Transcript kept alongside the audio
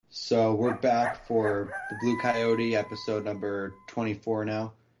So we're back for the Blue Coyote episode number 24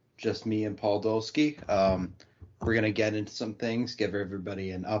 now. Just me and Paul Dulski. We're going to get into some things, give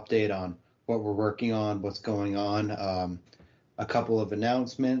everybody an update on what we're working on, what's going on, a couple of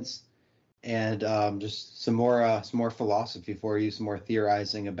announcements, and just some more philosophy for you, some more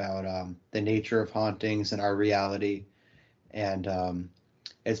theorizing about the nature of hauntings and our reality. And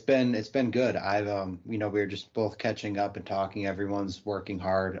it's been good. We're just both catching up and talking. Everyone's working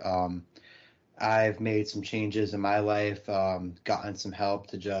hard. I've made some changes in my life, gotten some help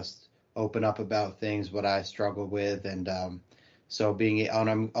to just open up about things, what I struggle with, and so being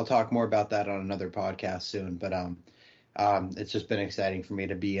on. I'll talk more about that on another podcast soon. But it's just been exciting for me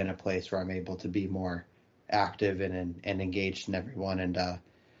to be in a place where I'm able to be more active and engaged in everyone and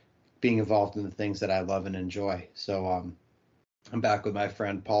being involved in the things that I love and enjoy. So I'm back with my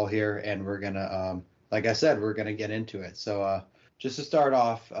friend Paul here, and we're gonna, like I said, we're gonna get into it. So just to start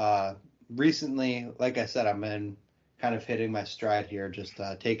off, recently, like I said, I'm in kind of hitting my stride here, just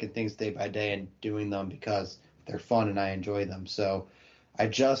taking things day by day and doing them because they're fun and I enjoy them. So I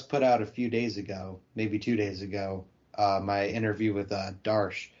just put out a few days ago, maybe 2 days ago, my interview with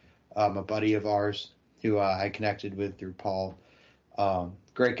Darsh, a buddy of ours who I connected with through Paul.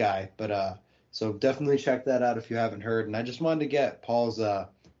 Great guy, but so definitely check that out if you haven't heard. And I just wanted to get Paul's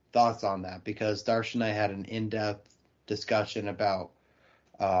thoughts on that because Darsh and I had an in-depth discussion about,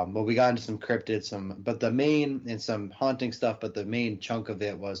 we got into some cryptids, but the main, and some haunting stuff, but the main chunk of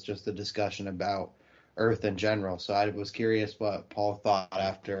it was just a discussion about Earth in general. So I was curious what Paul thought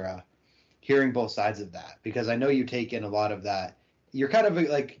after hearing both sides of that, because I know you take in a lot of that. You're kind of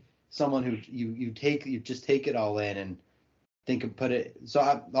like someone who you just take it all in and think and put it. So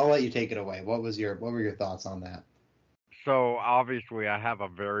I'll let you take it away. What were your thoughts on that? So obviously, I have a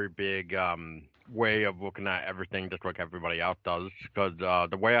very big way of looking at everything, just like everybody else does. Because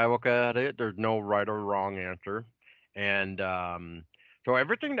the way I look at it, there's no right or wrong answer, and so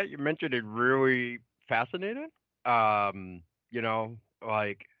everything that you mentioned is really fascinating. Um,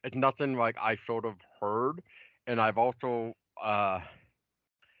 like it's nothing like I sort of heard, and I've also was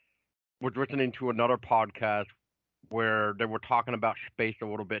listening to another podcast where they were talking about space a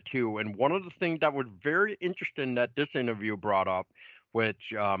little bit too. And one of the things that was very interesting that this interview brought up,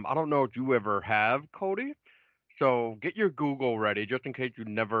 which I don't know if you ever have, Cody. So get your Google ready just in case you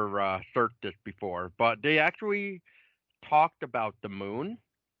never searched this before. But they actually talked about the moon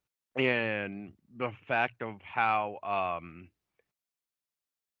and the fact of how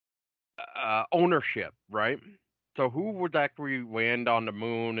ownership, right? So who would actually land on the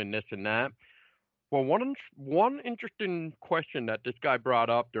moon and this and that? Well, one interesting question that this guy brought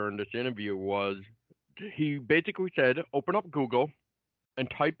up during this interview was he basically said, open up Google and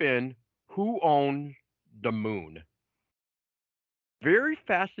type in who owns the moon. Very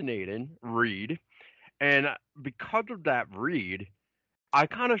fascinating read. And because of that read, I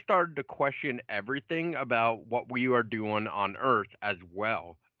kind of started to question everything about what we are doing on Earth as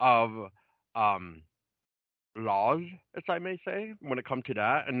well, of um, laws, as I may say, when it comes to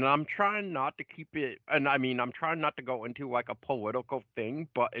that. And I'm trying not to keep it, and I mean, I'm trying not to go into like a political thing,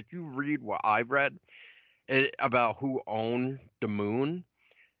 but if you read what I read about who owns the moon,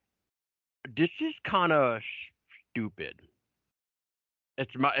 this is kind of stupid.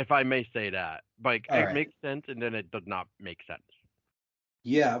 If I may say that, like All it right. makes sense, and then it does not make sense.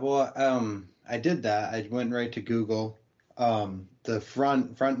 Yeah, well, I did that. I went right to Google. The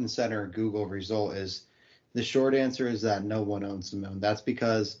front and center Google result is the short answer is that no one owns the moon. That's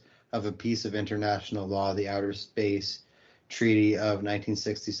because of a piece of international law, the Outer Space Treaty of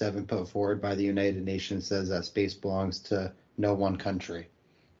 1967, put forward by the United Nations, says that space belongs to no one country.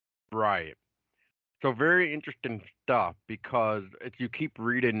 Right. So very interesting stuff because if you keep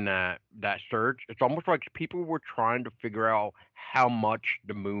reading that search, it's almost like people were trying to figure out how much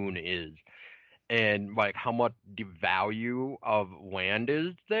the moon is and like how much the value of land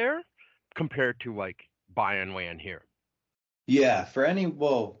is there compared to like buying land here. Yeah, for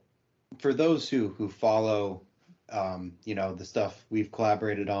those who follow, the stuff we've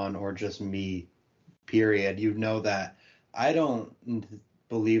collaborated on, or just me, period, you know that I don't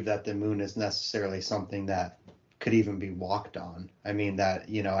believe that the moon is necessarily something that could even be walked on. I mean that,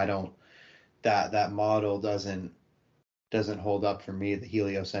 I don't, that model doesn't hold up for me, the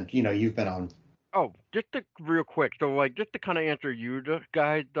heliocentric. You've been on. Oh, just to real quick, so like just to kind of answer you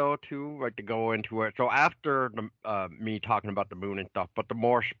guys though too, like to go into it. So after the me talking about the moon and stuff, but the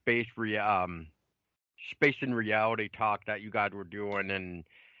more space and reality talk that you guys were doing and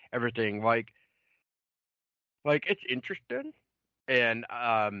everything, like it's interesting and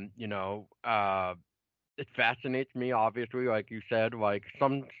it fascinates me, obviously, like you said. Like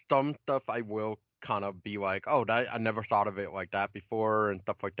some stuff I will kind of be like, oh, that I never thought of it like that before, and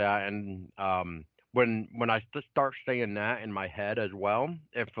stuff like that. And when I start saying that in my head as well,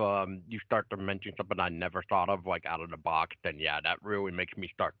 if you start to mention something I never thought of, like out of the box, then yeah, that really makes me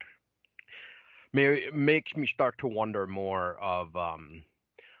start to wonder more of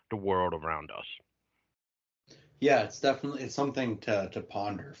the world around us. Yeah, it's something to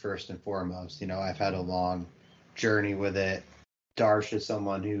ponder first and foremost. I've had a long journey with it. Darsh is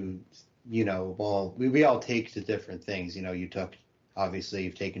someone who, well, we all take to different things. You've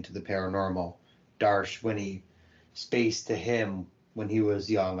taken to the paranormal. Darsh, space to him when he was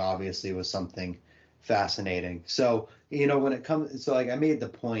young, obviously was something fascinating. So, when it comes, so like I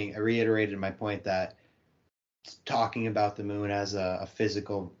reiterated my point that talking about the moon as a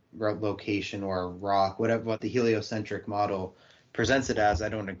physical location or a rock, whatever what the heliocentric model presents it as, I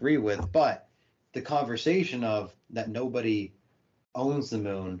don't agree with. But the conversation of that nobody owns the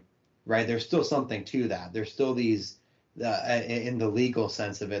moon, right? There's still something to that. There's still these, in the legal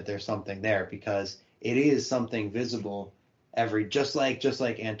sense of it, there's something there because it is something visible just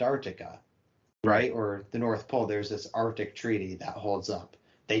like Antarctica, right? Or the North Pole. There's this Arctic treaty that holds up.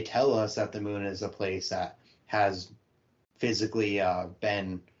 They tell us that the moon is a place that has physically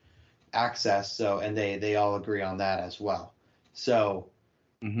been accessed. So, and they all agree on that as well. So,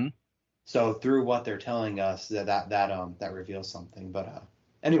 Mm-hmm. so through what they're telling us, that reveals something. But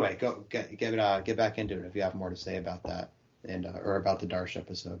anyway, get back into it if you have more to say about that and or about the Darsh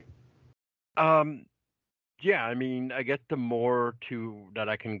episode. Um, yeah, I mean, I guess the more that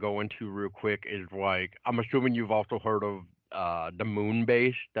I can go into real quick is like I'm assuming you've also heard of the moon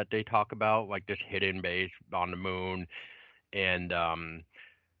base that they talk about, like this hidden base on the moon, and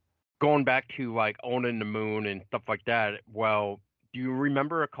going back to like owning the moon and stuff like that. Well, do you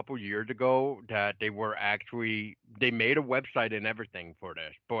remember a couple years ago that they made a website and everything for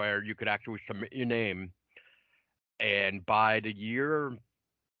this, where you could actually submit your name and by the year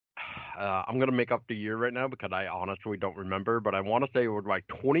I'm gonna make up the year right now because I honestly don't remember, but I want to say it was like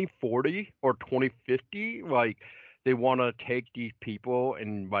 2040 or 2050. Like they want to take these people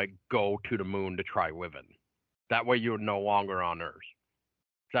and like go to the moon to try living. That way you're no longer on Earth.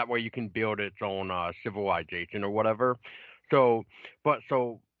 That way you can build its own civilization or whatever. So,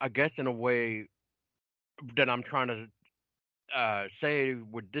 so I guess in a way that I'm trying to say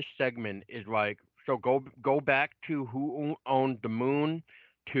with this segment is like so go back to who owned the moon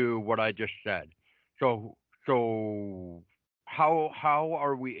to what I just said. So so how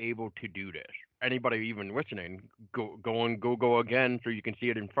are we able to do this? Anybody even listening, go and Google again so you can see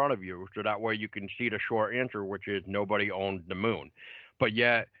it in front of you. So that way you can see the short answer, which is nobody owned the moon. But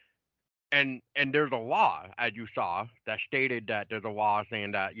yet and there's a law, as you saw, that stated that there's a law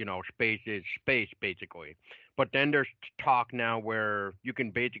saying that space is space basically. But then there's talk now where you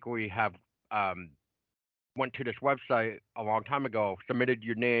can basically have went to this website a long time ago, submitted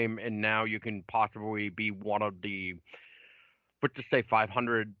your name, and now you can possibly be one of the let's just say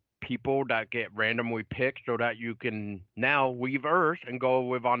 500 people that get randomly picked so that you can now leave Earth and go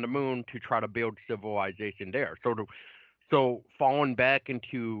live on the moon to try to build civilization there. So falling back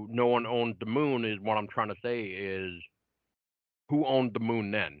into no one owned the moon is what I'm trying to say is who owned the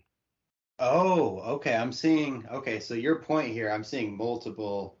moon then? Oh, okay. I'm seeing. Okay, so your point here, I'm seeing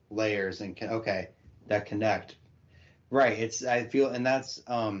multiple layers okay, that connect. Right. I feel, and that's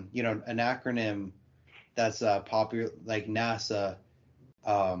an acronym that's popular, like NASA.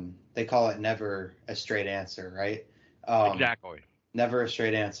 They call it never a straight answer, right? Exactly. Never a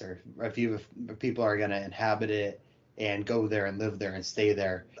straight answer. If people are going to inhabit it and go there and live there and stay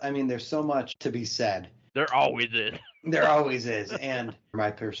there. I mean, there's so much to be said. There always is. There always is, and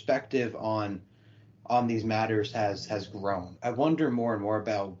my perspective on these matters has grown. I wonder more and more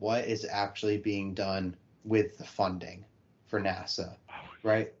about what is actually being done with the funding for NASA,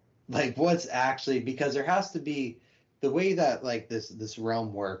 right? Like what's actually, because there has to be, the way that like this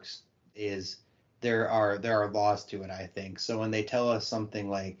realm works is there are laws to it, I think. So when they tell us something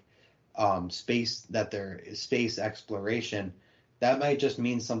like space, that there is space exploration, that might just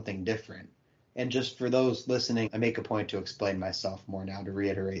mean something different. And just for those listening, I make a point to explain myself more now, to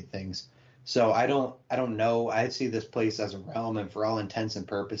reiterate things. So I don't know. I see this place as a realm, and for all intents and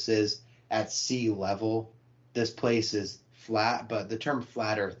purposes, at sea level, this place is flat. But the term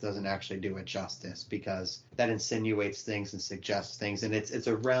flat Earth doesn't actually do it justice, because that insinuates things and suggests things, and it's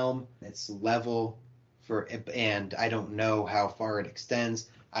a realm. It's level and I don't know how far it extends.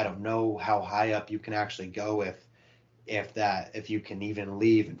 I don't know how high up you can actually go, if you can even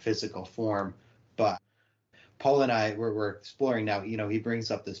leave in physical form. But Paul and I we're exploring now. He brings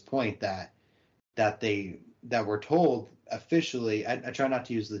up this point that that we're told officially. I try not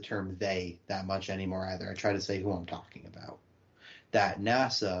to use the term they that much anymore either. I try to say who I'm talking about. That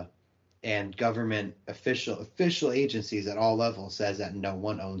NASA and government official agencies at all levels says that no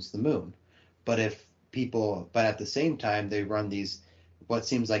one owns the moon. But at the same time, they run these what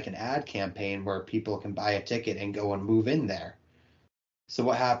seems like an ad campaign where people can buy a ticket and go and move in there. So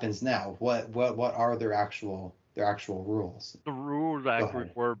what happens now? What are their actual rules? The rules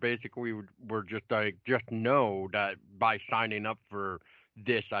actually were basically were just like, just know that by signing up for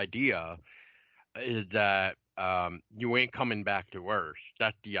this idea is that you ain't coming back to Earth.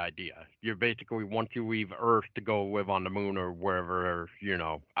 That's the idea. You're basically, once you leave Earth to go live on the moon or wherever,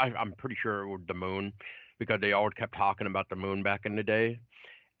 I'm pretty sure it was the moon, because they always kept talking about the moon back in the day,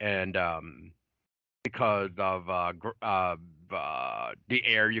 and because of the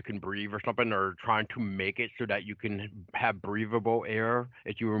air you can breathe or something, or trying to make it so that you can have breathable air.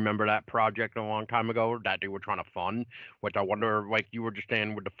 If you remember that project a long time ago that they were trying to fund, which I wonder, like you were just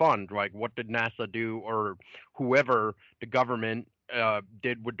saying with the funds, like what did NASA do, or whoever the government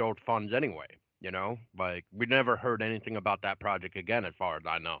did with those funds anyway? Like we never heard anything about that project again, as far as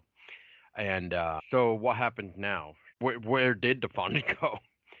I know. And so what happens now? Where did the funds go?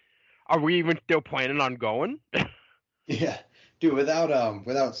 Are we even still planning on going? Yeah, dude.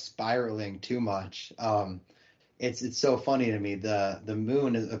 Without spiraling too much, it's so funny to me. The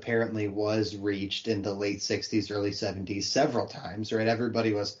moon apparently was reached in the late '60s, early '70s several times. Right,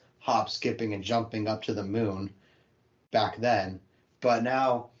 everybody was hop, skipping, and jumping up to the moon back then. But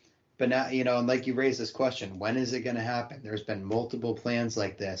now, and like you raised this question, when is it going to happen? There's been multiple plans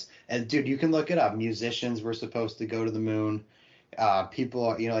like this, and dude, you can look it up. Musicians were supposed to go to the moon.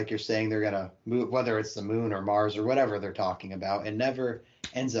 People, like you're saying, they're gonna move, whether it's the moon or Mars or whatever they're talking about. It never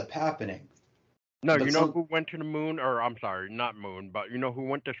ends up happening. No, but who went to the moon? Or I'm sorry, not moon, but you know who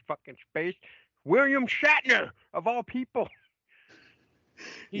went to fucking space? William Shatner, of all people.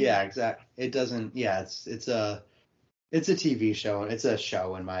 Yeah, exactly. It doesn't. Yeah, it's a TV show. It's a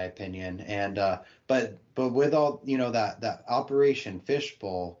show, in my opinion. And but with all that Operation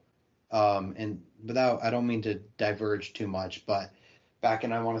Fishbowl, and I don't mean to diverge too much, but back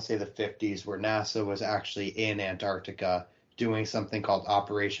in, I want to say, the 50s, where NASA was actually in Antarctica doing something called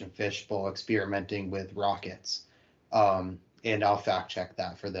Operation Fishbowl, experimenting with rockets. And I'll fact check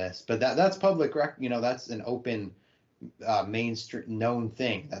that for this, but that's public that's an open, mainstream known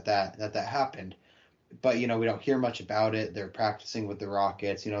thing that happened. But we don't hear much about it. They're practicing with the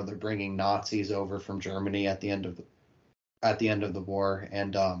rockets. They're bringing Nazis over from Germany at the end of the war,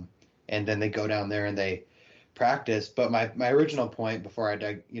 and then they go down there and they practice. But my original point before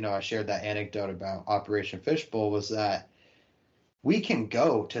I shared that anecdote about Operation Fishbowl was that we can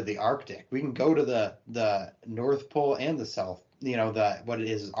go to the Arctic. We can go to the North Pole and the South. What it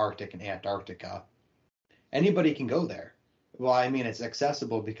is Arctic and Antarctica. Anybody can go there. Well, I mean, it's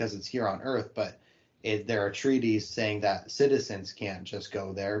accessible because it's here on Earth, but there are treaties saying that citizens can't just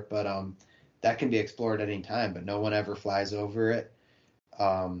go there. But that can be explored any time. But no one ever flies over it.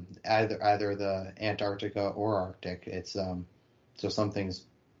 Either the Antarctica or Arctic. It's so something's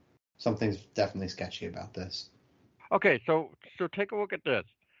definitely sketchy about this. Okay, so take a look at this.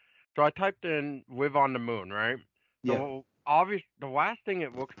 So I typed in "live on the moon," right? Yeah. So the last thing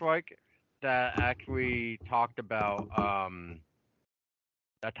it looks like that actually talked about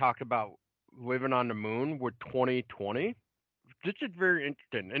living on the moon with 2020. This is very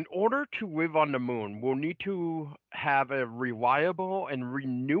interesting. In order to live on the moon, we'll need to have a reliable and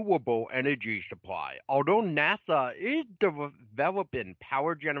renewable energy supply. Although NASA is developing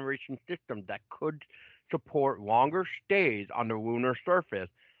power generation systems that could support longer stays on the lunar surface,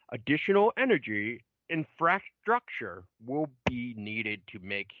 additional energy infrastructure will be needed to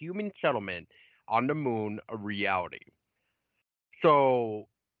make human settlement on the moon a reality. So,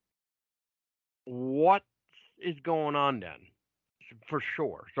 what is going on then? For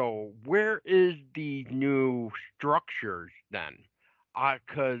sure. So, where is the new structures then?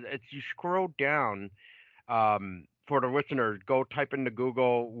 Because you scroll down, for the listeners, go type into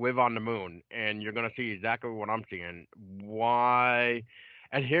Google "live on the moon" and you're gonna see exactly what I'm seeing. Why?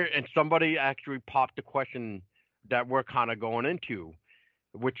 And somebody actually popped the question that we're kind of going into,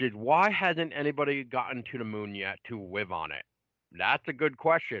 which is, why hasn't anybody gotten to the moon yet to live on it? That's a good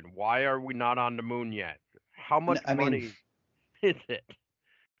question. Why are we not on the moon yet? How much money is it?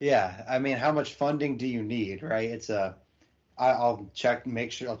 Yeah, I mean, how much funding do you need, right? I'll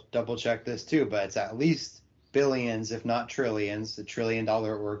double check this too, but it's at least billions, if not trillions, a $1 trillion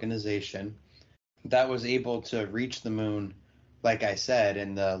organization that was able to reach the moon, like I said,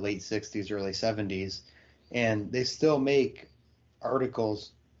 in the late '60s, early '70s, and they still make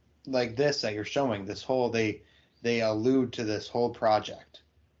articles like this that you're showing, this whole they allude to this whole project,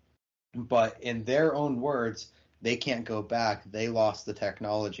 but in their own words, they can't go back. They lost the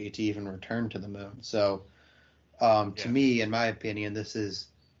technology to even return to the moon. So, to Yeah. me, in my opinion, this is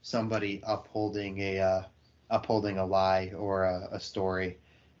somebody upholding a lie or a story,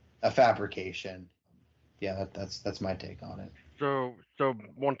 a fabrication. Yeah, that's my take on it. So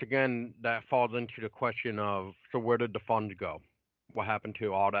once again, that falls into the question of, so where did the funds go? What happened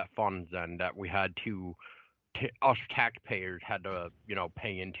to all that funds then that we had to us taxpayers had to,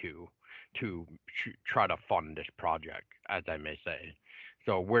 pay into to try to fund this project, as I may say.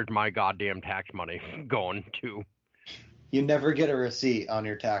 So where's my goddamn tax money going to? You never get a receipt on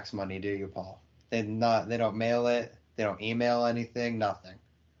your tax money, do you, Paul? They don't mail it, they don't email anything, nothing.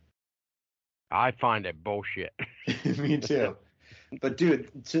 I find it bullshit. Me too. But dude,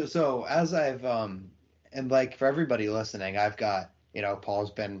 so as I've and like for everybody listening, I've got,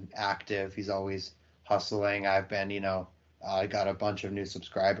 Paul's been active. He's always hustling. I've been, I got a bunch of new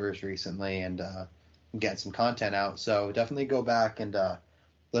subscribers recently and getting some content out. So definitely go back and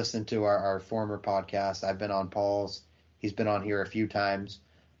listen to our former podcast. I've been on Paul's. He's been on here a few times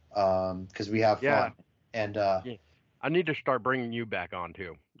because we have Yeah, fun. And yeah. I need to start bringing you back on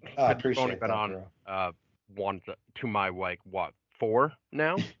too, I because you've only appreciate been that, on bro. once to my like what 4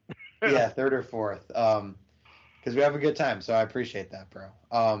 now. Yeah, third or fourth. Because we have a good time. So I appreciate that, bro.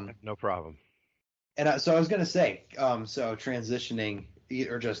 No problem. And so I was gonna say, so transitioning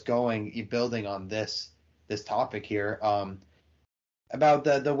or just building on this topic here, about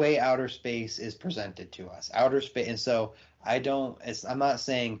the way outer space is presented to us, outer space, and so I'm not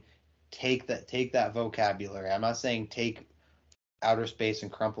saying take that vocabulary. I'm not saying take outer space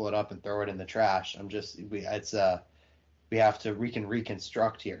and crumple it up and throw it in the trash. We can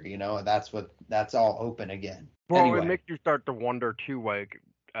reconstruct here, and that's all open again. Well, it Anyway, makes you start to wonder too, like,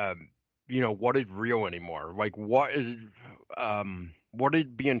 um, what is real anymore? Like, what is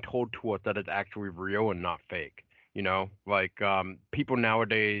being told to us that is actually real and not fake? Like, people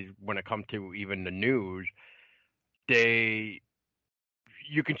nowadays, when it comes to even the news, they,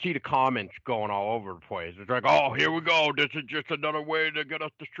 you can see the comments going all over the place. It's like, oh, here we go. This is just another way to get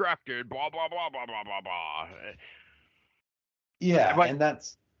us distracted. Blah blah blah blah blah blah blah. yeah, Like, and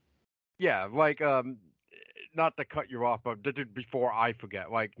that's yeah, like, not to cut you off, but before I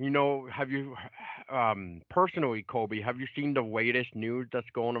forget, like, have you, personally, Kobe, have you seen the latest news that's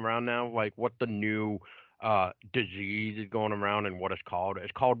going around now? Like, what the new disease is going around and what it's called?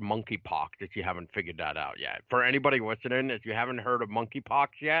 It's called monkeypox. If you haven't figured that out yet, for anybody listening, if you haven't heard of monkeypox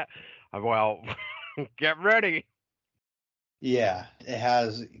yet, well, get ready. Yeah, it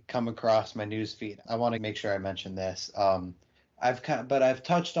has come across my news feed. I want to make sure I mention this. But I've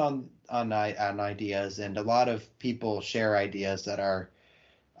touched on ideas, and a lot of people share ideas that are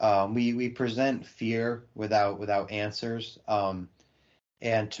we present fear without answers.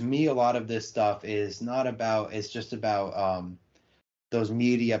 And to me, a lot of this stuff is not about. It's just about those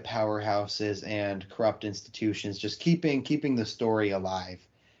media powerhouses and corrupt institutions just keeping the story alive.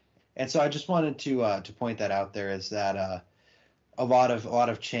 And so I just wanted to point that out there is that a lot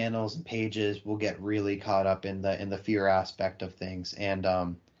of channels and pages will get really caught up in the fear aspect of things, and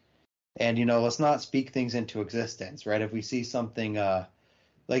let's not speak things into existence, right? If we see something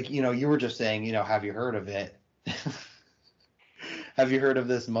like you were just saying, have you heard of it? Have you heard of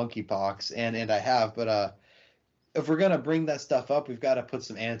this monkeypox? And I have, but if we're gonna bring that stuff up, we've got to put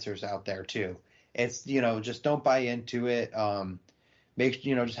some answers out there too. It's just don't buy into it.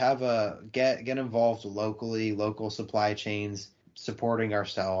 Just have a get involved locally, local supply chains, supporting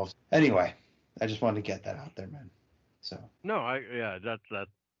ourselves. Anyway, I just wanted to get that out there, man. So No, yeah, that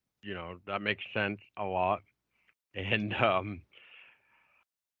that makes sense a lot, and yeah,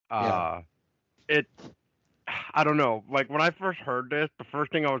 uh, it I don't know. Like when I first heard this, the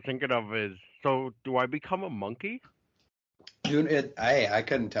first thing I was thinking of is, so do I become a monkey? dude, I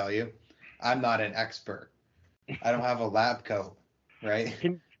couldn't tell you. I'm not an expert. I don't have a lab coat, right?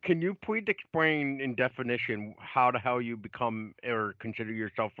 Can you please explain in definition how the hell you become or consider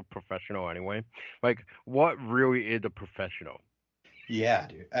yourself a professional anyway? Like what really is a professional? Yeah,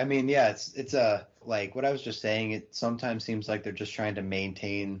 dude. I mean, yeah, it's a like what I was just saying. It sometimes seems like they're just trying to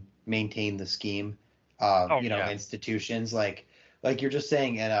maintain the scheme. Oh yeah. Institutions like you're just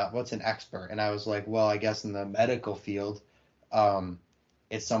saying, and what's an expert? And I was like, well, I guess in the medical field, um,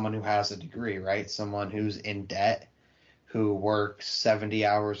 it's someone who has a degree, right? Someone who's in debt, who works 70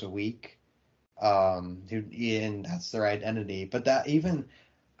 hours a week, and that's their identity. But that even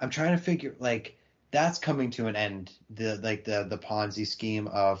I'm trying to figure like that's coming to an end. The Ponzi scheme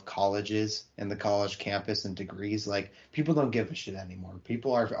of colleges and the college campus and degrees, like people don't give a shit anymore.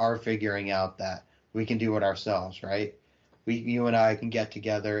 People are figuring out that we can do it ourselves, right? You and I can get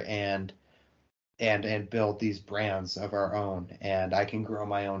together and build these brands of our own, and I can grow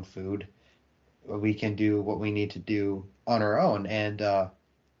my own food. We can do what we need to do on our own, and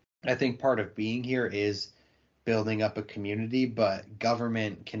I think part of being here is building up a community, but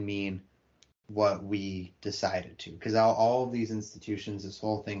government can mean what we decided to. Because all of these institutions, this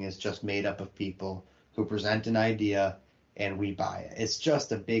whole thing is just made up of people who present an idea and we buy it. It's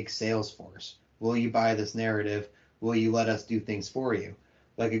just a big sales force. Will you buy this narrative? Will you let us do things for you?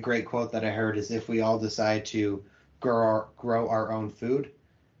 Like a great quote that I heard is if we all decide to grow our own food,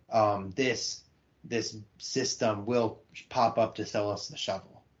 this system will pop up to sell us the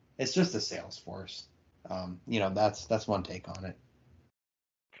shovel. It's just a sales force. That's one take on it.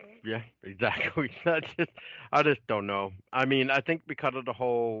 Yeah, exactly. I just don't know. I mean, I think because of the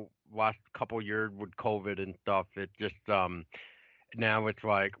whole last couple years with COVID and stuff, it just now it's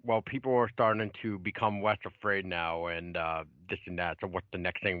like, well, people are starting to become less afraid now, and this and that. So, what's the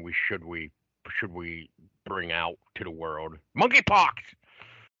next thing we bring out to the world? Monkeypox.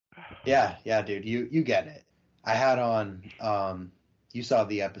 Yeah, dude, you get it. I had on you saw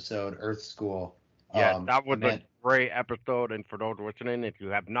the episode Earth School. Yes, that was a Man, great episode. And for those listening, if you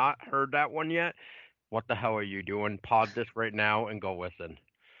have not heard that one yet, what the hell are you doing? Pause this right now and go listen.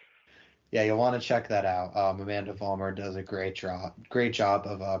 yeah, you'll want to check that out. Amanda Vollmer does a great job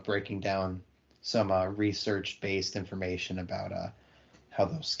of breaking down some research-based information about how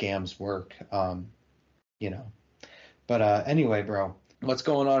those scams work. You know, but anyway, bro, what's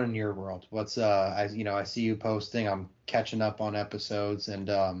going on in your world? What's I see you posting. I'm catching up on episodes, and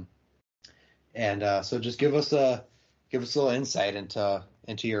so just give us a little insight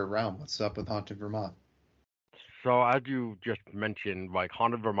into your realm. What's up with Haunted Vermont? So, as you just mentioned, like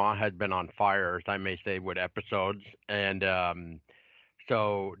Haunted Vermont has been on fire, as I may say, with episodes, and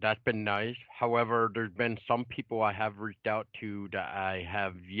so that's been nice. However, there's been some people I have reached out to that I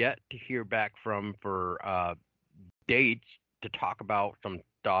have yet to hear back from for dates to talk about some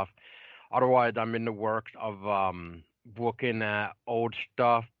stuff. Otherwise, I'm in the works of looking at old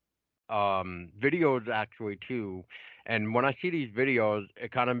stuff, videos actually too. And when I see these videos,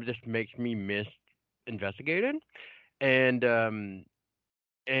 it kind of just makes me miss investigating. And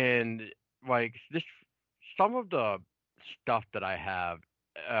and like this, some of the stuff that I have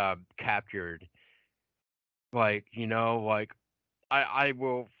captured, like like I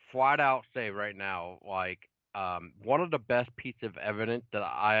will flat out say right now, like one of the best pieces of evidence that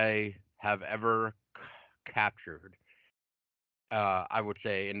I have ever captured, I would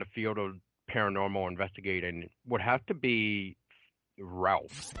say in the field of paranormal investigating would have to be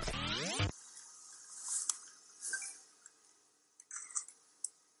Ralph.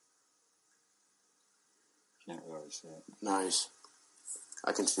 Can't really see it. Nice.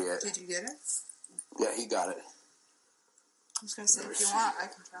 I can see it. Did you get it? Yeah, he got it. I was going to say, if you want, I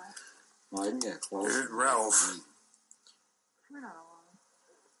can try. Well, I can get close. Here's Ralph. We're not alone.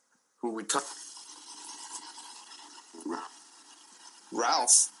 Who we talk?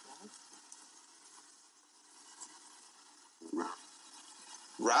 Ralph.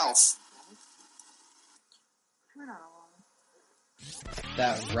 Ralph. We're not alone.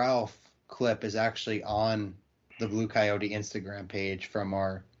 That Ralph clip is actually on the Blue Coyote Instagram page from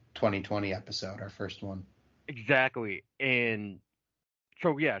our 2020 episode, our first one. Exactly. And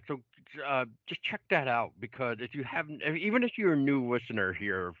so yeah, so just check that out, because if you haven't, even if you're a new listener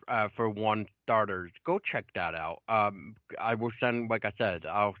here, for one starters, go check that out. I will send, like I said,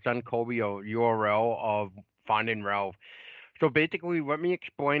 I'll send Colby a URL of Finding Ralph. So basically, let me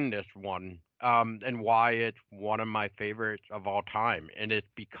explain this one, and why it's one of my favorites of all time, and it's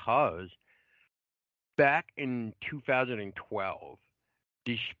because back in 2012,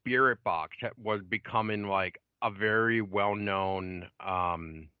 the Spirit Box was becoming like a very well-known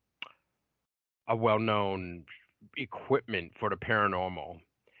equipment for the paranormal.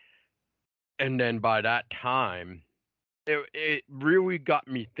 And then by that time, it really got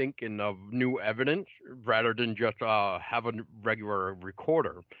me thinking of new evidence rather than just have a regular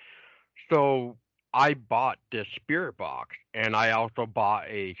recorder. So I bought this Spirit Box, and I also bought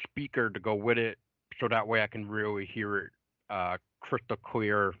a speaker to go with it, so that way I can really hear it crystal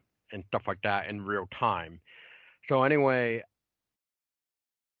clear and stuff like that in real time. So anyway,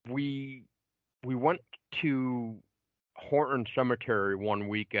 we we went to Horton Cemetery one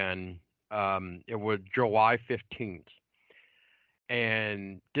weekend. It was July 15th.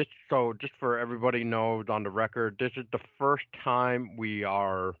 And just for everybody knows on the record, this is the first time we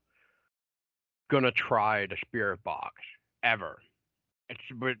are gonna try the spirit box ever.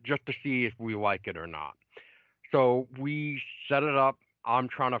 But just to see if we like it or not. So we set it up. I'm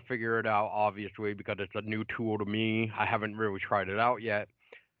trying to figure it out, obviously, because it's a new tool to me. I haven't really tried it out yet.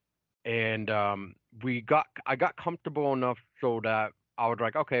 And I got comfortable enough so that I was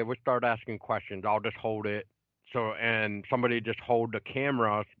like, okay, we'll start asking questions. I'll just hold it. So, and somebody just hold the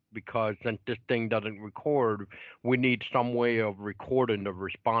camera because since this thing doesn't record, we need some way of recording the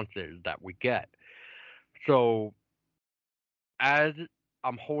responses that we get. So as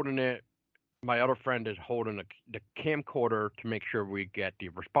I'm holding it, my other friend is holding the camcorder to make sure we get the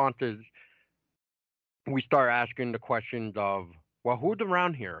responses. We start asking the questions of, well, who's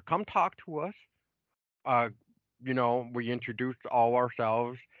around here? Come talk to us. Uh, we introduced all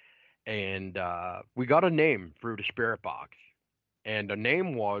ourselves, and we got a name through the spirit box, and the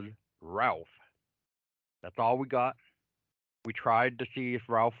name was Ralph. That's all we got. We tried to see if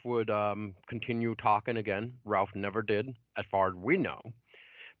Ralph would continue talking again. Ralph never did, as far as we know,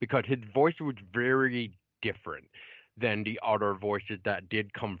 because his voice was very different than the other voices that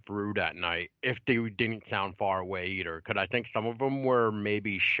did come through that night, if they didn't sound far away either. Because I think some of them were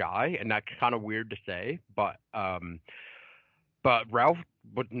maybe shy, and that's kind of weird to say, but Ralph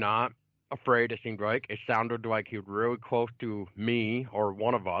was not afraid. It seemed like it sounded like he was really close to me or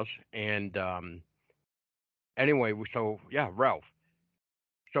one of us, and anyway, Ralph.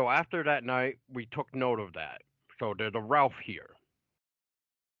 So after that night, we took note of that. So there's a Ralph here.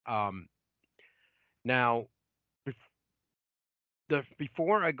 Now,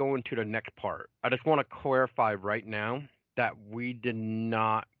 before I go into the next part, I just want to clarify right now that we did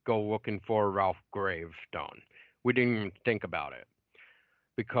not go looking for a Ralph gravestone. We didn't even think about it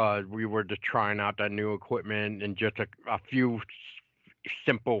because we were just trying out that new equipment and just a few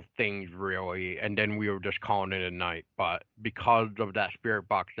simple things, really, and then we were just calling it a night. But because of that spirit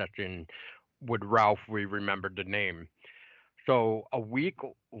box session with Ralph, we remembered the name. So a week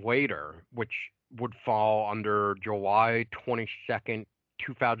later, which would fall under July 22nd,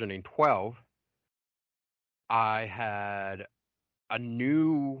 2012, I had a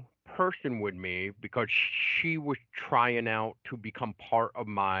new person with me because she was trying out to become part of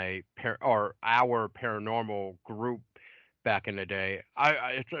our paranormal group back in the day.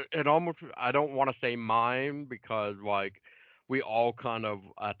 I don't want to say mine because like we all kind of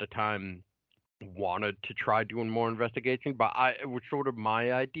at the time wanted to try doing more investigation, but it was sort of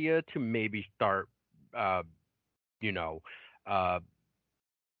my idea to maybe start, uh, you know, uh,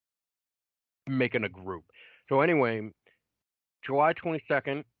 making a group. So anyway, July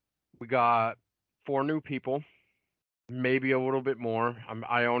 22nd, we got 4 new people, maybe a little bit more.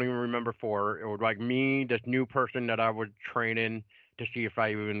 I only remember 4. It was like me, this new person that I was training to see if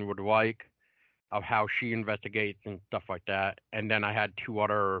I even would like, of how she investigates and stuff like that. And then I had 2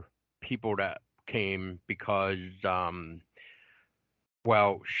 other people that came because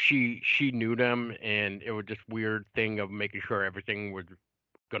she knew them, and it was this weird thing of making sure everything was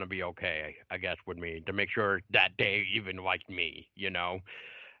gonna be okay, I guess, with me, to make sure that they even liked me,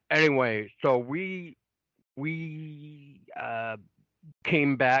 Anyway, so we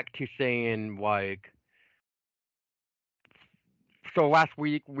came back to saying like, so last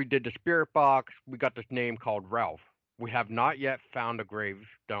week we did the spirit box. We got this name called Ralph. We have not yet found a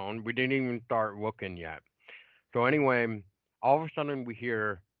gravestone. We didn't even start looking yet. So anyway, all of a sudden we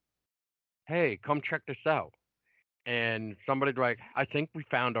hear, "Hey, come check this out." And somebody's like, "I think we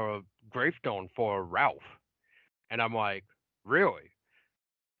found a gravestone for Ralph." And I'm like, "Really?"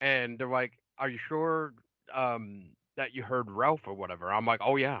 And they're like, "Are you sure that you heard Ralph or whatever?" I'm like,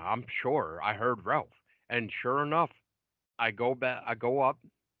 "Oh yeah, I'm sure I heard Ralph." And sure enough, I go up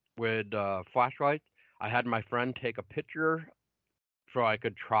with flashlight. I had my friend take a picture so I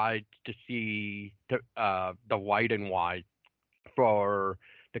could try to see the white and white for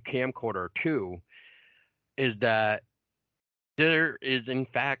the camcorder too. Is that there is in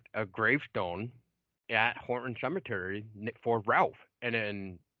fact a gravestone at Horton Cemetery for Ralph, and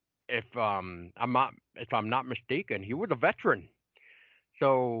then if I'm not mistaken, he was a veteran.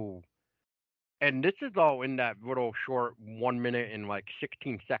 So, and this is all in that little short 1 minute and like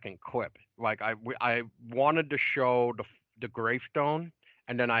 16-second clip. Like I wanted to show the gravestone,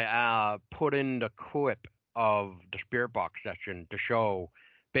 and then I put in the clip of the spirit box session to show,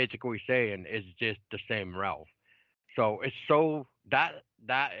 basically saying, is this the same Ralph? So it's that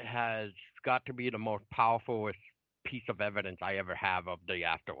has got to be the most powerful piece of evidence I ever have of the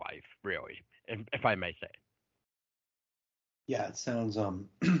afterlife, really, if I may say. Yeah, it sounds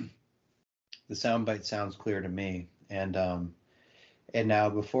the soundbite sounds clear to me. And now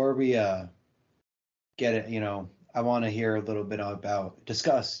before we get it, I want to hear a little bit about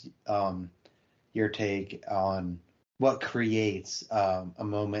discuss your take on what creates a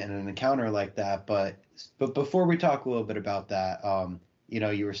moment in an encounter like that. But before we talk a little bit about that,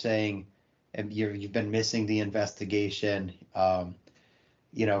 you were saying you've been missing the investigation,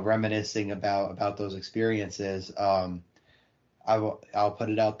 reminiscing about those experiences. I'll put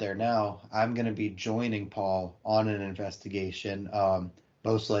it out there now. I'm going to be joining Paul on an investigation,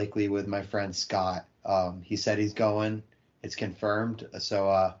 most likely with my friend Scott. He said he's going. It's confirmed.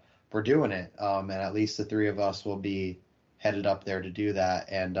 So we're doing it. And at least the three of us will be headed up there to do that.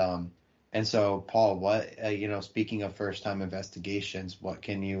 And so Paul, what speaking of first time investigations, what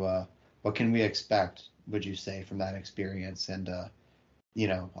can we expect, would you say, from that experience? And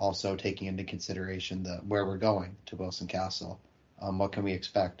also taking into consideration where we're going to Wilson Castle. What can we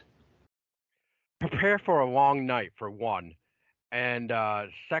expect? Prepare for a long night, for one. And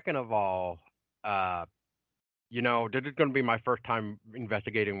second of all, this is going to be my first time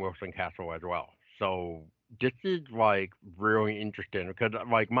investigating Wilson Castle as well. So this is like really interesting because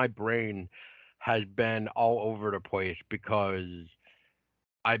like my brain has been all over the place because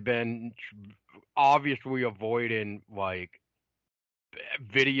I've been obviously avoiding like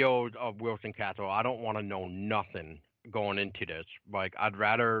videos of Wilson Castle. I don't want to know nothing going into this. Like I'd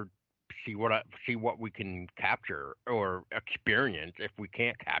rather see what we can capture or experience if we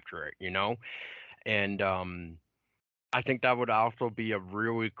can't capture it, And I think that would also be a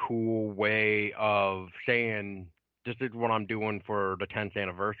really cool way of saying this is what I'm doing for the 10th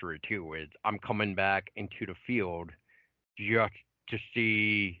anniversary too. Is I'm coming back into the field just to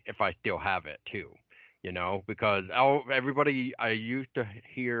see if I still have it too. Because everybody I used to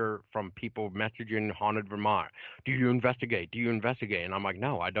hear from people messaging Haunted Vermont, do you investigate? Do you investigate? And I'm like,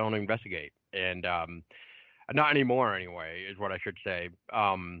 no, I don't investigate. And not anymore anyway, is what I should say.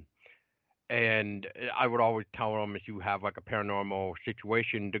 And I would always tell them if you have like a paranormal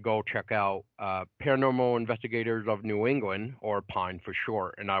situation to go check out Paranormal Investigators of New England, or PINE for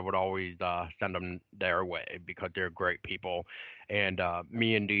short. And I would always send them their way because they're great people. And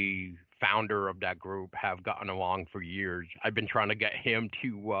me and the founder of that group have gotten along for years. I've been trying to get him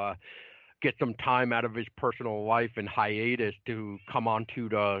to get some time out of his personal life and hiatus to come onto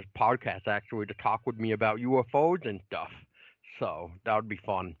the podcast actually to talk with me about UFOs and stuff. So that would be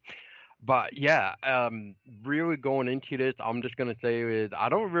fun. But yeah, really going into this, I'm just gonna say is I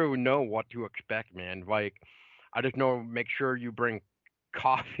don't really know what to expect, man. Like, I just know make sure you bring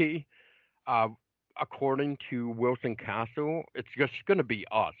coffee. According to Wilson Castle, it's just gonna be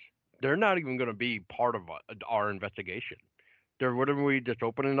us. They're not even gonna be part of our investigation. They're literally just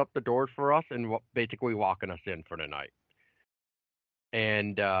opening up the doors for us and basically locking us in for the night.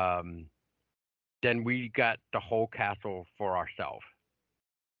 And then we got the whole castle for ourselves.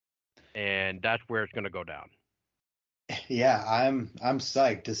 And that's where it's going to go down. Yeah, I'm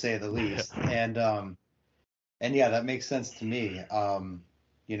psyched to say the least. And yeah, that makes sense to me.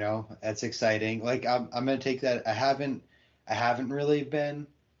 That's exciting. Like I'm going to take that. I haven't really been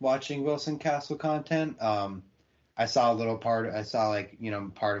watching Wilson Castle content. I saw part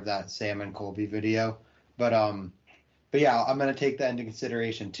of that Sam and Colby video, but yeah, I'm going to take that into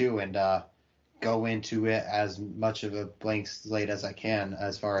consideration too, and go into it as much of a blank slate as I can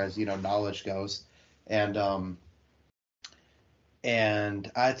as far as knowledge goes. And for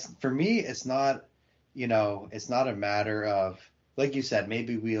me it's not a matter of, like you said,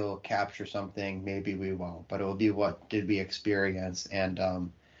 maybe we'll capture something, maybe we won't, but it'll be what did we experience. And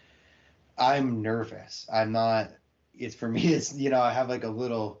I'm nervous. I'm not. It's for me. It's I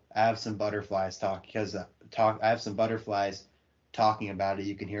have some butterflies I have some butterflies talking about it.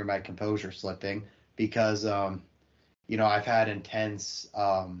 You can hear my composure slipping because I've had intense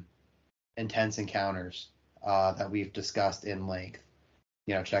encounters that we've discussed in length.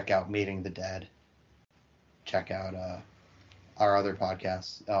 Check out Meeting the Dead. Check out our other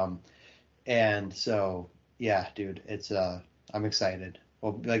podcasts. And so yeah, dude, it's I'm excited.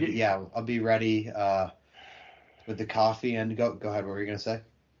 Well, I'll be ready with the coffee, and go ahead. What were you gonna say?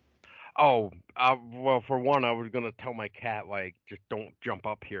 Oh, well, for one, I was gonna tell my cat like just don't jump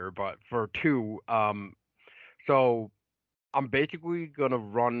up here, but for two, so I'm basically gonna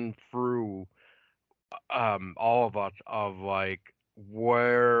run through all of us of like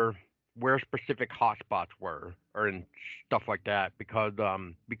where specific hotspots were or and stuff like that because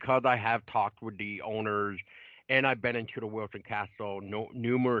I have talked with the owners and I've been into the Wilson Castle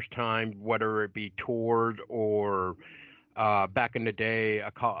numerous times, whether it be tours or back in the day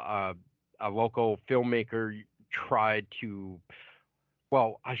a local filmmaker tried to,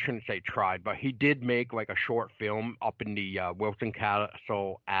 well, I shouldn't say tried, but he did make like a short film up in the Wilson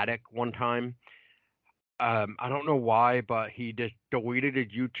Castle attic one time. I don't know why, but he just deleted his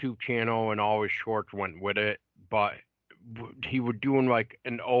YouTube channel and all his shorts went with it. But he was doing like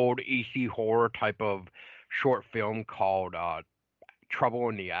an old EC horror type of short film called Trouble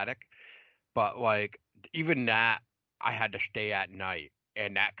in the Attic. But like even that, I had to stay at night,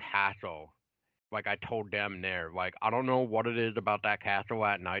 and that castle, like I told them there, like I don't know what it is about that castle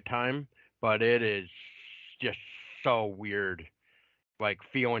at nighttime, but it is just so weird. Like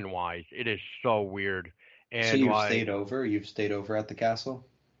feeling wise, it is so weird. So And you've like stayed over? You've stayed over at the castle?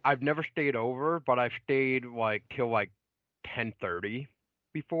 I've never stayed over, but I've stayed like till like 10:30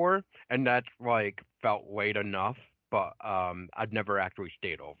 before, and that's like felt late enough. But I've never actually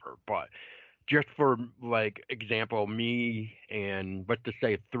stayed over. But just for like example, me and let's just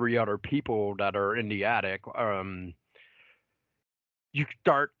say three other people that are in the attic, you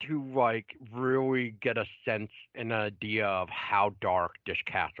start to like really get a sense and an idea of how dark this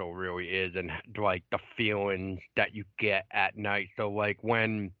castle really is, and like the feelings that you get at night. So like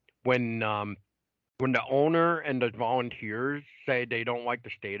when the owner and the volunteers say they don't like to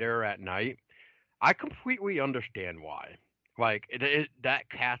stay there at night, I completely understand why. Like that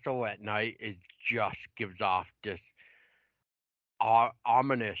castle at night is just gives off this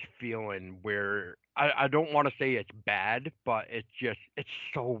ominous feeling where I don't want to say it's bad, but it's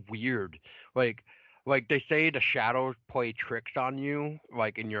so weird. Like like they say the shadows play tricks on you,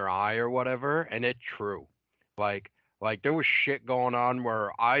 like in your eye or whatever, and it's true. Like like there was shit going on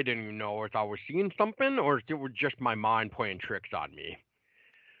where I didn't even know if I was seeing something or if it was just my mind playing tricks on me.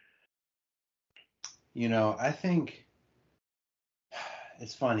 I think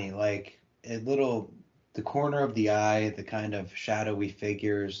it's funny, like the corner of the eye, the kind of shadowy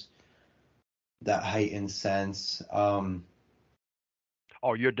figures, that heightened sense.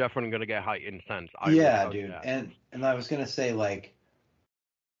 Oh, you're definitely gonna get heightened sense. I will Yeah, tell you dude. that. And I was gonna say, like,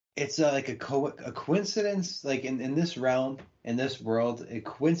 it's like a coincidence, like in this realm, in this world, a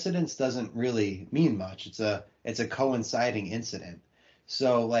coincidence doesn't really mean much. It's a coinciding incident.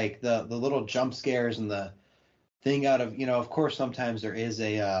 So like the little jump scares and the thing out of, of course sometimes there is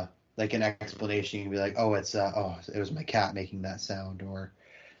a like an explanation. You can be like, oh, it was my cat making that sound, or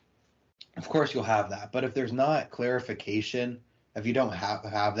of course you'll have that. But if there's not clarification, if you don't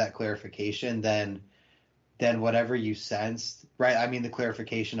have that clarification, then whatever you sensed, right? I mean, the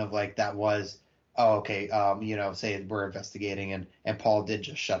clarification of like that was, oh, okay, say we're investigating and Paul did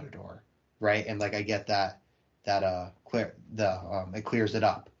just shut a door, right? And like I get that it clears it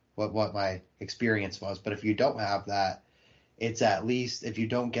up what my experience was. But if you don't have that, it's at least if you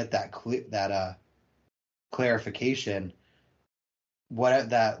don't get that clarification, what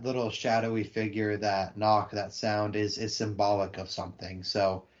that little shadowy figure, that knock, that sound is symbolic of something.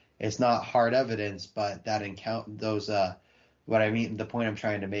 So it's not hard evidence, but that those what I mean, the point I'm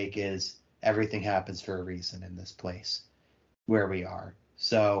trying to make is everything happens for a reason in this place where we are.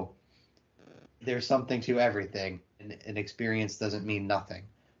 So there's something to everything. An experience doesn't mean nothing.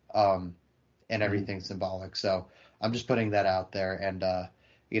 And everything's symbolic. So I'm just putting that out there, and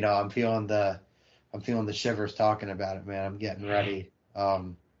I'm feeling the shivers talking about it, man. I'm getting ready.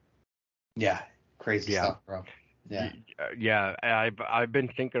 Yeah, crazy Yeah. stuff, bro. Yeah. Yeah, I've been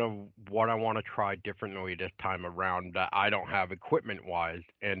thinking of what I want to try differently this time around that I don't have equipment wise,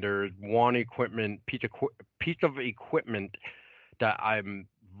 and there's one piece of equipment that I'm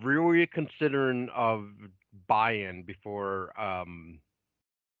really considering of buying before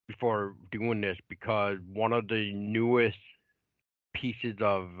doing this, because one of the newest pieces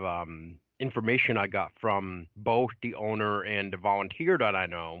of information I got from both the owner and the volunteer that I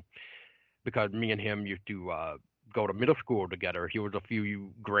know, because me and him used to go to middle school together. He was a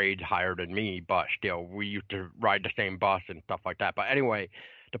few grades higher than me, but still, we used to ride the same bus and stuff like that. But anyway,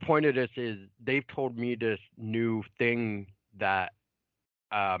 the point of this is they've told me this new thing that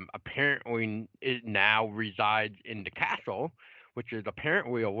apparently it now resides in the castle, which is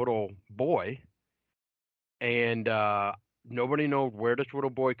apparently a little boy, and nobody knows where this little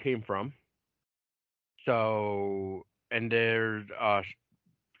boy came from. So, and there's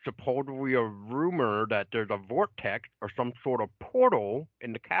supposedly a rumor that there's a vortex or some sort of portal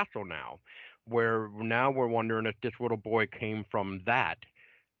in the castle now, where now we're wondering if this little boy came from that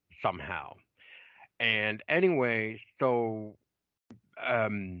somehow. And anyway, so I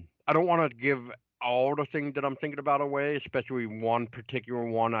don't want to give all the things that I'm thinking about away, especially one particular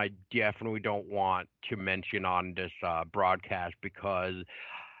one I definitely don't want to mention on this broadcast, because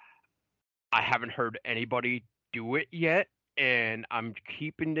I haven't heard anybody do it yet, and I'm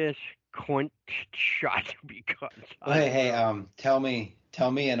keeping this clinched shut because Well, I hey, don't hey, know. tell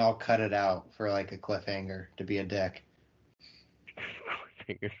me, and I'll cut it out for like a cliffhanger to be a dick.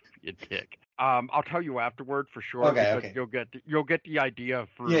 Fingers be a dick. I'll tell you afterward for sure. Okay, because okay. you'll get the idea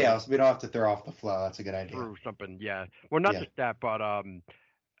through Yeah, so we don't have to throw off the flow. That's a good idea. through something. Yeah. Well, not Yeah. just that, but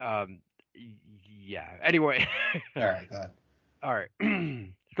yeah. Anyway. All right, go ahead. All right.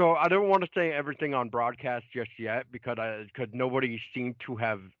 So I don't want to say everything on broadcast just yet because nobody seemed to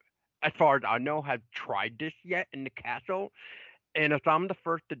have, as far as I know, have tried this yet in the castle. And if I'm the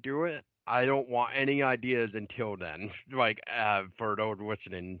first to do it, I don't want any ideas until then. Like for those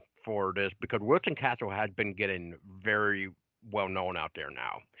listening for this, because Wilson Castle has been getting very well known out there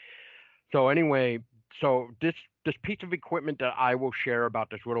now. So anyway, so this piece of equipment that I will share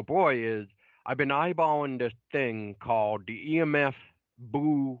about this little boy is I've been eyeballing this thing called the EMF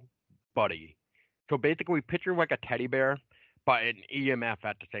Boo Buddy. So basically, picture like a teddy bear, but an EMF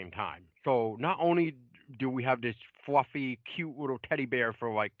at the same time. So not only do we have this fluffy, cute little teddy bear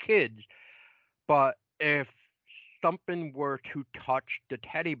for like kids, but if something were to touch the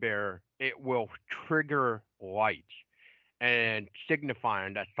teddy bear, it will trigger lights and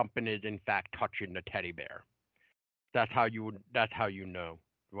signifying that something is in fact touching the teddy bear. That's how you know.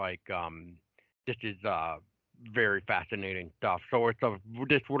 Like this is very fascinating stuff. So if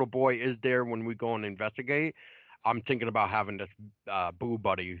this little boy is there when we go and investigate, I'm thinking about having this boo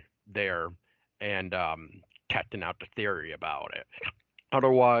buddy there and testing out the theory about it.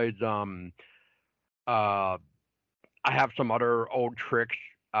 Otherwise, I have some other old tricks.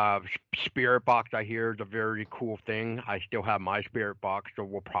 Spirit box, I hear, is a very cool thing. I still have my spirit box, so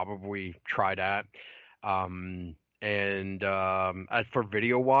we'll probably try that. And as for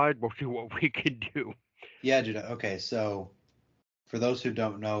video wise, we'll see what we can do. Yeah, dude. Okay, so for those who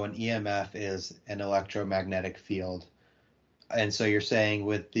don't know, an EMF is an electromagnetic field, and so you're saying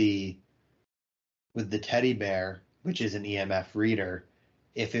with the teddy bear, which is an EMF reader,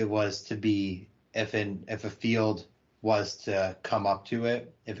 if a field was to come up to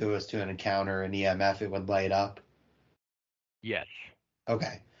it, if it was to encounter an EMF, it would light up. Yes.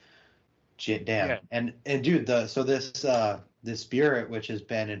 Okay. Damn. Yeah. And dude, this spirit, which has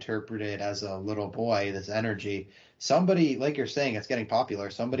been interpreted as a little boy, this energy, somebody, like you're saying, it's getting popular.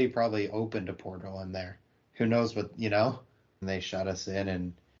 Somebody probably opened a portal in there. Who knows what, and they shut us in,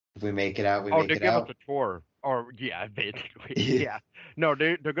 and if we make it out, we make it out. Oh, they give us a tour. Or, yeah, basically. Yeah. No,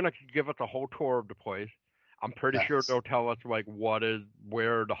 they're going to give us a whole tour of the place. I'm pretty sure they'll tell us, like, where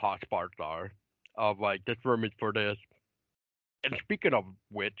the hot spots are. Of, like, this room is for this. And speaking of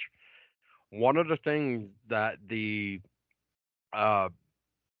which, one of the things that the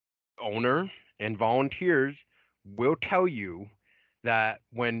owner and volunteers will tell you that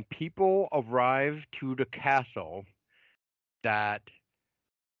when people arrive to the castle, that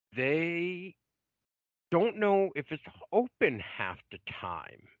they don't know if it's open half the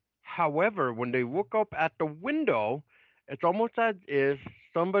time. However, when they look up at the window, it's almost as if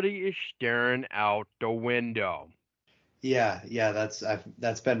somebody is staring out the window. Yeah,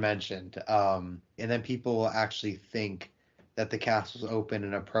 that's been mentioned. And then people will actually think that the castle's open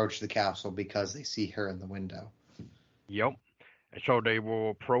and approach the castle because they see her in the window. Yep. So they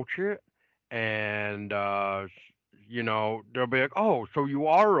will approach it, and they'll be like, "Oh, so you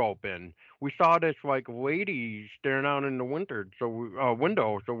are open. We saw this like lady staring out in the window, so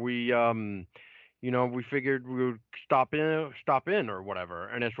we figured we would stop in or whatever."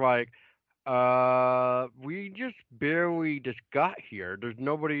 And it's like, we just barely just got here. There's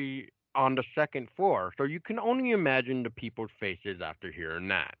nobody on the second floor, so you can only imagine the people's faces after hearing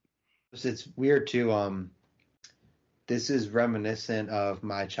that. It's weird too. This is reminiscent of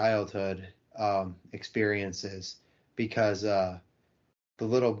my childhood experiences because as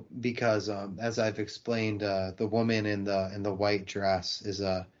I've explained, the woman in the white dress is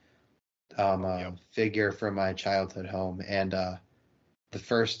a figure from my childhood home, and my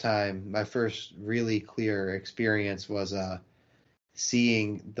first really clear experience was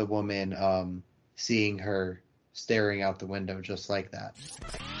seeing the woman, seeing her staring out the window just like that.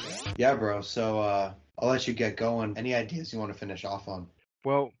 Yeah, bro. So I'll let you get going. Any ideas you want to finish off on?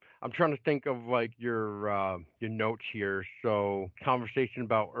 Well, I'm trying to think of like your notes here. So, conversation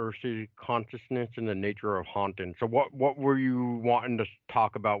about earthly consciousness and the nature of hauntings. So, what were you wanting to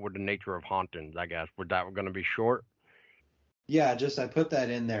talk about with the nature of hauntings? I guess was that going to be short? Yeah, I put that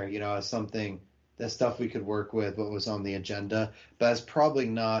in there, as something, that stuff we could work with, what was on the agenda. But that's probably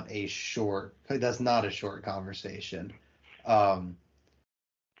not a short. That's not a short conversation. So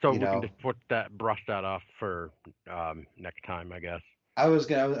we can just brush that off for next time, I guess. I was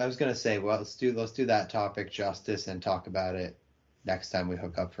gonna say, well, let's do that topic justice and talk about it next time we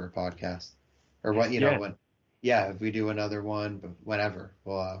hook up for a podcast, or what when. Yeah, if we do another one, but whenever,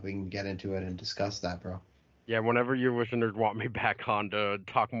 well, we can get into it and discuss that, bro. Yeah, whenever your listeners want me back on to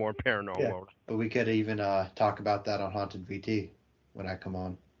talk more paranormal. Yeah, but we could even talk about that on Haunted VT when I come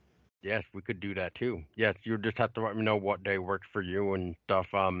on. Yes, we could do that too. Yes, you just have to let me know what day works for you and stuff.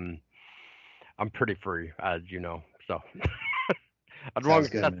 I'm pretty free, as you know, so as long Sounds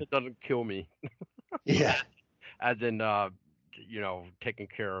as good, man. it doesn't kill me, Yeah. as in taking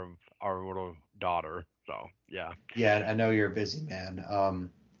care of our little daughter. So yeah. Yeah, I know you're a busy man.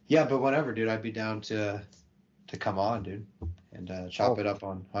 Yeah, but whenever, dude, I'd be down to come on, dude, and chop Oh, it up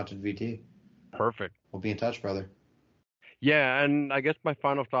on Haunted VT. perfect. We'll be in touch, brother. Yeah, and I guess my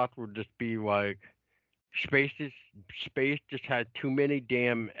final thoughts would just be like space is space just had too many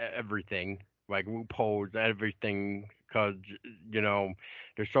damn everything, like loopholes, everything, because you know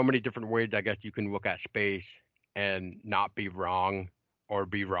there's so many different ways I guess you can look at space and not be wrong or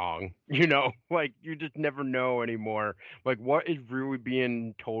be wrong. Like you just never know anymore. Like what is really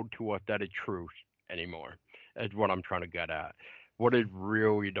being told to us that is truth anymore is what I'm trying to get at. What is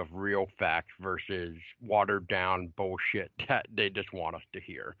really the real fact versus watered down bullshit that they just want us to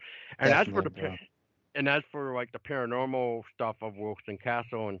hear. And as for Definitely, bro. like the paranormal stuff of Wilson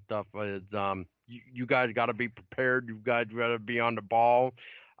Castle and stuff is you guys got to be prepared. You guys got to be on the ball.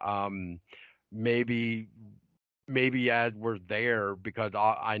 Um, maybe as we're there because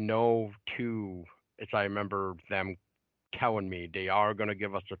I know too. As I remember them telling me they are going to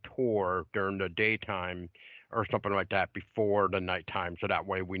give us a tour during the daytime or something like that before the nighttime, so that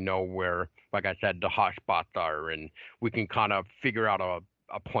way we know where, like I said, the hot spots are, and we can kind of figure out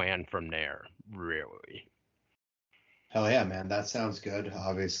a plan from there. Really. Hell yeah, man. That sounds good.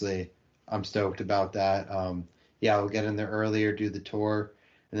 Obviously, I'm stoked about that. Yeah, we'll get in there earlier, do the tour,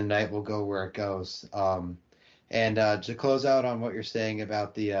 and the night we'll go where it goes. And to close out on what you're saying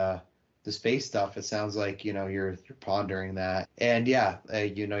about the space stuff, it sounds like you're pondering that. And yeah,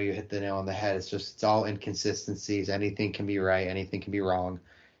 you hit the nail on the head. It's all inconsistencies. Anything can be right, anything can be wrong.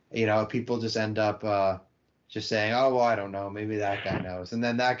 People just end up just saying, "Oh, well, I don't know. Maybe that guy knows," and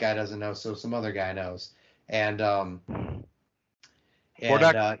then that guy doesn't know, so some other guy knows. And Well,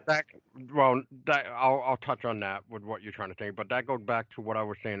 and I'll touch on that with what you're trying to say, but that goes back to what I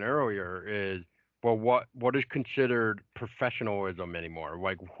was saying earlier. Is well, what is considered professionalism anymore?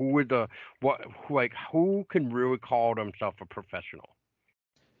 Like, who is the what? Who can really call themselves a professional?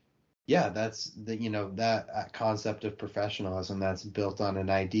 yeah, that's that concept of professionalism that's built on an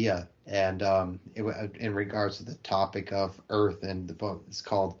idea. And in regards to the topic of Earth and the book, it's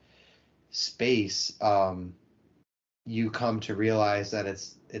called Space. You come to realize that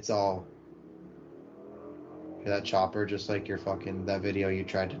it's all that chopper, just like your fucking that video you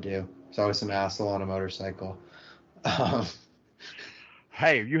tried to do. It's always some asshole on a motorcycle. Um,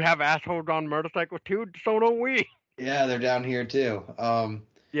 Hey, you have assholes on motorcycles too, so don't we? yeah, they're down here too.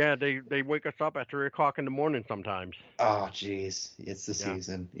 Yeah, they wake us up at 3 o'clock in the morning sometimes. Oh, geez, it's the Yeah,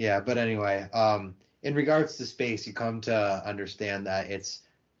 season. Yeah, but anyway, in regards to space, you come to understand that it's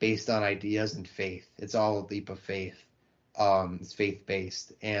based on ideas and faith. It's all a leap of faith. It's faith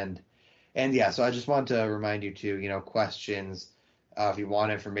based, and yeah. So I just want to remind you to, questions. If you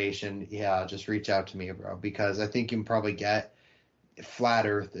want information, yeah, just reach out to me, bro, because I think you can probably get flat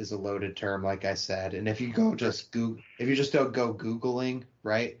Earth is a loaded term, like I said, and if you go just Google, if you just don't go Googling,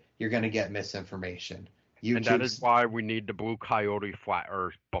 right, you're gonna get misinformation. and that is YouTube's why we need the blue Coyote flat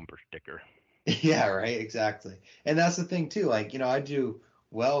Earth bumper sticker. Yeah, right, exactly. And that's the thing too. Like, I do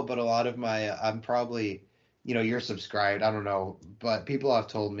well, but a lot of I'm probably, you're subscribed. I don't know, but people have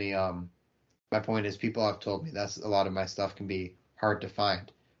told me, my point is people have told me that's a lot of my stuff can be hard to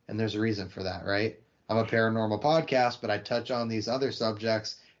find. And there's a reason for that, right? I'm a paranormal podcast, but I touch on these other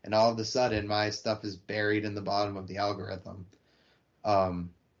subjects, and all of a sudden my stuff is buried in the bottom of the algorithm. Um,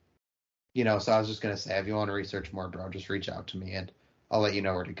 so I was just gonna say, if you want to research more, bro, just reach out to me and I'll let you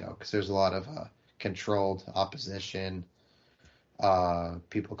know where to go because there's a lot of controlled opposition.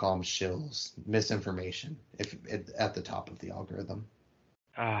 People call them shills, misinformation. If at the top of the algorithm.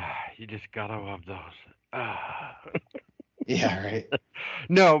 You just gotta love those. Yeah, right.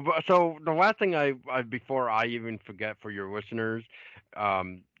 No, but so the last thing I before I even forget for your listeners,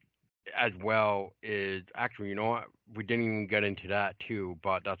 um, as well is actually, you know what? We didn't even get into that too,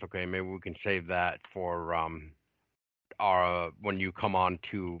 but that's okay. Maybe we can save that for our when you come on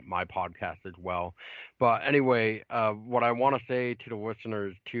to my podcast as well. But anyway, what I want to say to the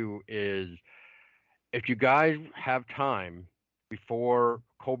listeners too is if you guys have time before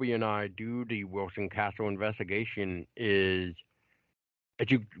Colby and I do the Wilson Castle investigation, is if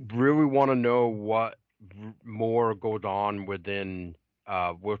you really want to know what more goes on within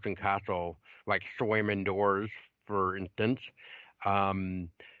Wilson Castle, like slamming doors, for instance, um,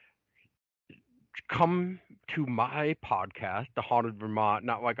 come to my podcast, The Haunted Vermont.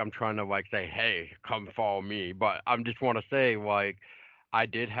 Not like I'm trying to like say, hey, come follow me, but I just want to say like I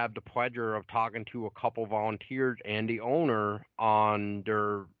did have the pleasure of talking to a couple volunteers and the owner on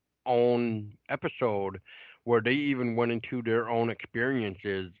their own episode where they even went into their own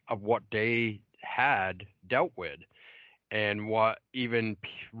experiences of what they had dealt with and what even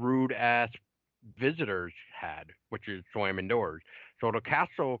rude ass visitors had, which is slamming doors. So the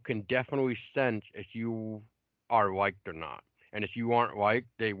castle can definitely sense if you are liked or not. And if you aren't liked,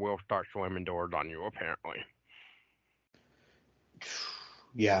 they will start slamming doors on you, apparently.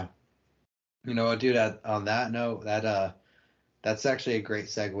 Yeah. You know what, dude, on that note, that's actually a great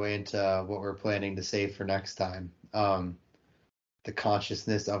segue into what we're planning to say for next time. The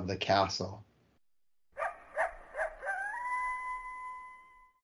consciousness of the castle.